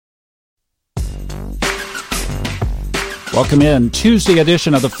Welcome in. Tuesday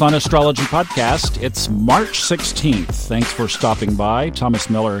edition of the Fun Astrology Podcast. It's March 16th. Thanks for stopping by. Thomas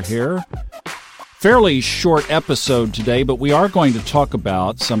Miller here. Fairly short episode today, but we are going to talk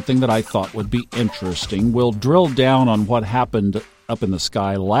about something that I thought would be interesting. We'll drill down on what happened up in the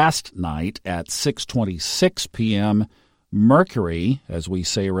sky last night at 6:26 p.m. Mercury, as we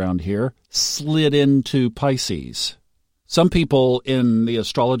say around here, slid into Pisces. Some people in the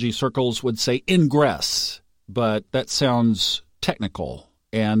astrology circles would say ingress, but that sounds technical.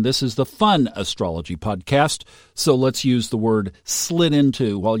 And this is the Fun Astrology Podcast, so let's use the word slid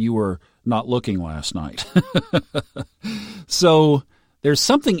into while you were not looking last night. So there's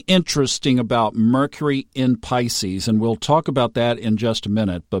something interesting about Mercury in Pisces, and we'll talk about that in just a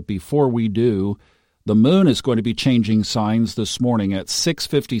minute. But before we do, the moon is going to be changing signs this morning at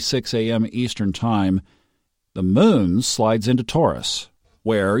 6:56 a.m. Eastern Time. The moon slides into Taurus,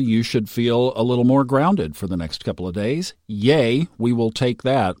 where you should feel a little more grounded for the next couple of days. Yay, we will take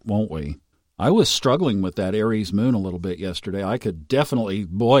that, won't we? I was struggling with that Aries moon a little bit yesterday. I could definitely,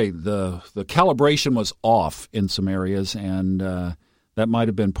 the calibration was off in some areas, and that might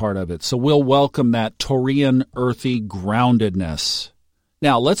have been part of it. So we'll welcome that Taurian earthy groundedness.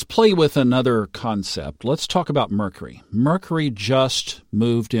 Now, let's play with another concept. Let's talk about Mercury. Mercury just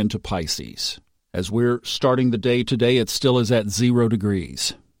moved into Pisces. As we're starting the day today, it still is at 0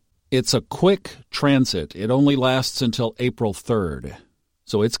 degrees. It's a quick transit. It only lasts until April 3rd.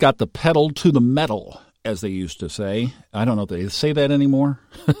 So it's got the pedal to the metal, as they used to say. I don't know if they say that anymore.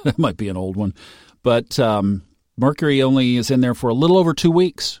 That might be an old one. But Mercury only is in there for a little over 2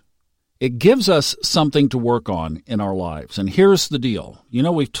 weeks. It gives us something to work on in our lives. And here's the deal. You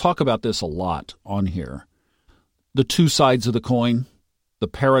know, we've talked about this a lot on here. The two sides of the coin, the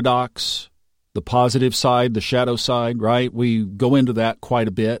paradox, the positive side, the shadow side, right? We go into that quite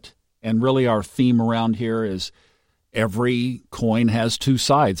a bit. And really our theme around here is every coin has two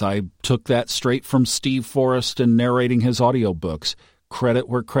sides. I took that straight from Steve Forrest in narrating his audiobooks. Credit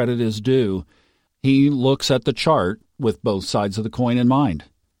where credit is due. He looks at the chart with both sides of the coin in mind.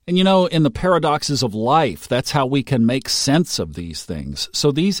 And you know, in the paradoxes of life, that's how we can make sense of these things.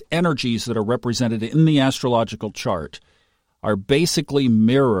 So these energies that are represented in the astrological chart are basically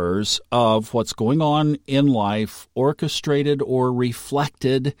mirrors of what's going on in life, orchestrated or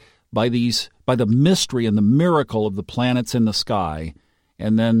reflected by the mystery and the miracle of the planets in the sky.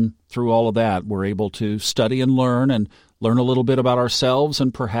 And then through all of that, we're able to study and learn a little bit about ourselves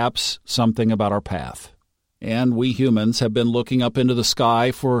and perhaps something about our path. And we humans have been looking up into the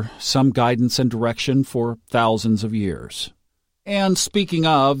sky for some guidance and direction for thousands of years. And speaking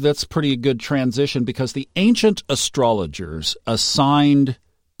of, that's pretty good transition because the ancient astrologers assigned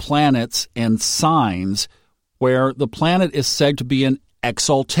planets and signs where the planet is said to be in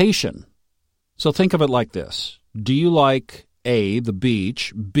exaltation. So think of it like this. Do you like A, the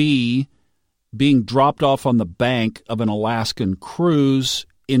beach, B, being dropped off on the bank of an Alaskan cruise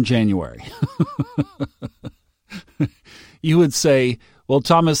in January? You would say, well,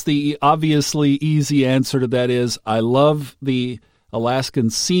 Thomas, the obviously easy answer to that is, I love the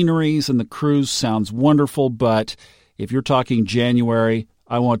Alaskan sceneries and the cruise sounds wonderful, but if you're talking January,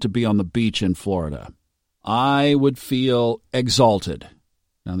 I want to be on the beach in Florida. I would feel exalted.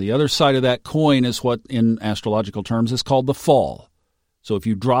 Now, the other side of that coin is what in astrological terms is called the fall. So if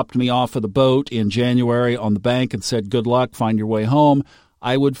you dropped me off of the boat in January on the bank and said, good luck, find your way home,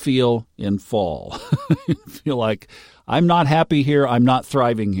 I would feel in fall. Feel like I'm not happy here, I'm not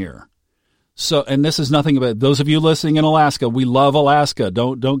thriving here. So, and this is nothing about those of you listening in Alaska. We love Alaska.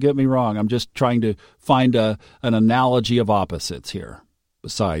 Don't get me wrong. I'm just trying to find an analogy of opposites here.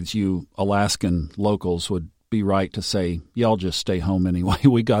 Besides, you Alaskan locals would be right to say, y'all just stay home anyway.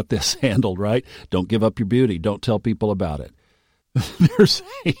 We got this handled, right? Don't give up your beauty. Don't tell people about it. There's,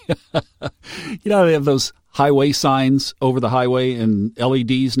 they have those highway signs over the highway and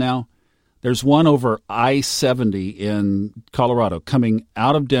LEDs now. There's one over I-70 in Colorado coming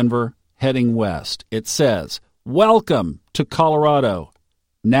out of Denver, heading west. It says, welcome to Colorado.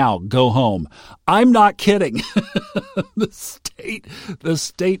 Now go home. I'm not kidding. The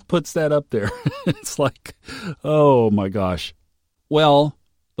state puts that up there. It's like, oh my gosh. Well,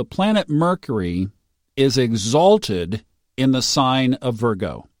 the planet Mercury is exalted in the sign of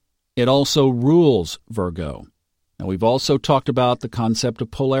Virgo. It also rules Virgo. Now, we've also talked about the concept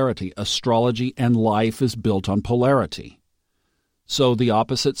of polarity. Astrology and life is built on polarity. So the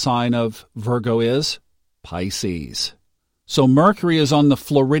opposite sign of Virgo is Pisces. So Mercury is on the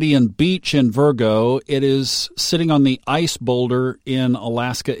Floridian beach in Virgo. It is sitting on the ice boulder in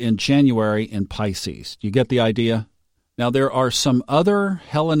Alaska in January in Pisces. Do you get the idea? Now, there are some other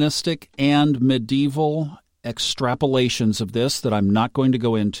Hellenistic and medieval extrapolations of this that I'm not going to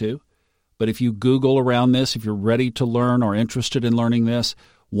go into. But if you Google around this, if you're ready to learn or interested in learning this,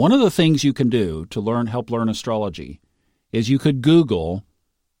 one of the things you can do to help learn astrology is you could Google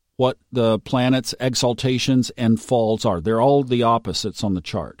what the planets' exaltations and falls are. They're all the opposites on the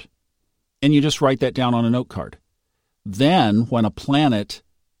chart. And you just write that down on a note card. Then when a planet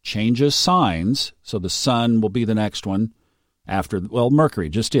changes signs, so the sun will be the next one after, Mercury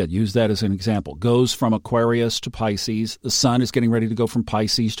just did, use that as an example, goes from Aquarius to Pisces. The sun is getting ready to go from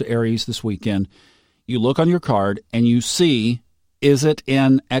Pisces to Aries this weekend. You look on your card and you see, is it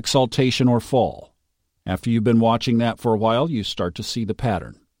in exaltation or fall? After you've been watching that for a while, you start to see the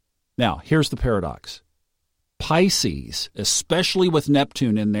pattern. Now, here's the paradox. Pisces, especially with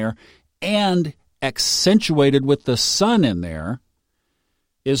Neptune in there and accentuated with the sun in there,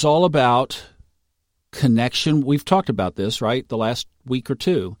 is all about connection. We've talked about this, right, the last week or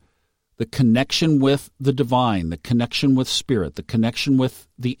two. The connection with the divine, the connection with spirit, the connection with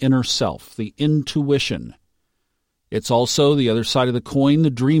the inner self, the intuition. It's also the other side of the coin, the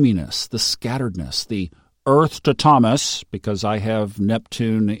dreaminess, the scatteredness, the Earth to Thomas, because I have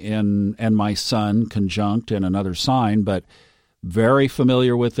Neptune and my sun conjunct in another sign, but very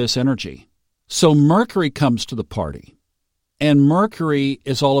familiar with this energy. So Mercury comes to the party, and Mercury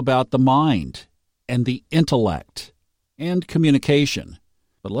is all about the mind and the intellect and communication.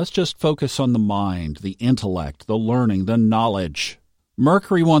 But let's just focus on the mind, the intellect, the learning, the knowledge.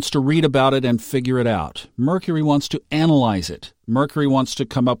 Mercury wants to read about it and figure it out. Mercury wants to analyze it. Mercury wants to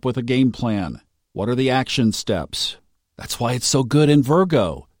come up with a game plan. What are the action steps? That's why it's so good in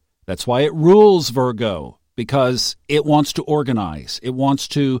Virgo. That's why it rules Virgo, because it wants to organize. It wants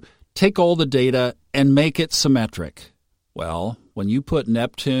to take all the data and make it symmetric. Well, when you put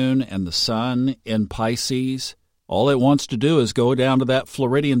Neptune and the sun in Pisces, all it wants to do is go down to that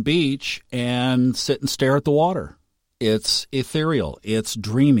Floridian beach and sit and stare at the water. It's ethereal. It's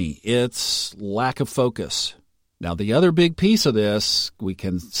dreamy. It's lack of focus. Now, the other big piece of this we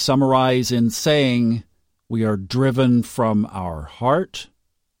can summarize in saying we are driven from our heart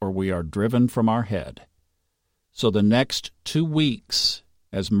or we are driven from our head. So the next 2 weeks,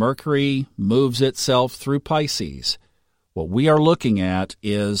 as Mercury moves itself through Pisces, what we are looking at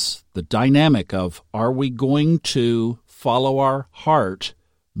is the dynamic of, are we going to follow our heart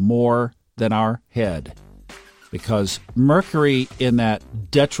more than our head? Because Mercury in that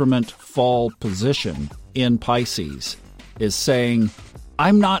detriment fall position in Pisces is saying,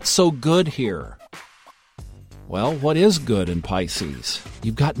 I'm not so good here. Well, what is good in Pisces?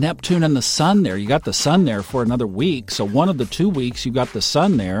 You've got Neptune and the sun there. You got the sun there for another week. So one of the 2 weeks you got the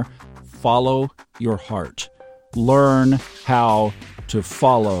sun there. Follow your heart. Learn how to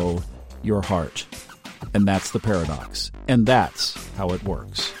follow your heart. And that's the paradox. And that's how it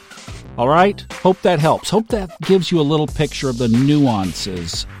works. All right? Hope that helps. Hope that gives you a little picture of the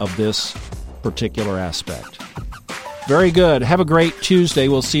nuances of this particular aspect. Very good. Have a great Tuesday.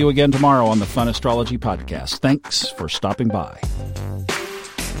 We'll see you again tomorrow on the Fun Astrology Podcast. Thanks for stopping by.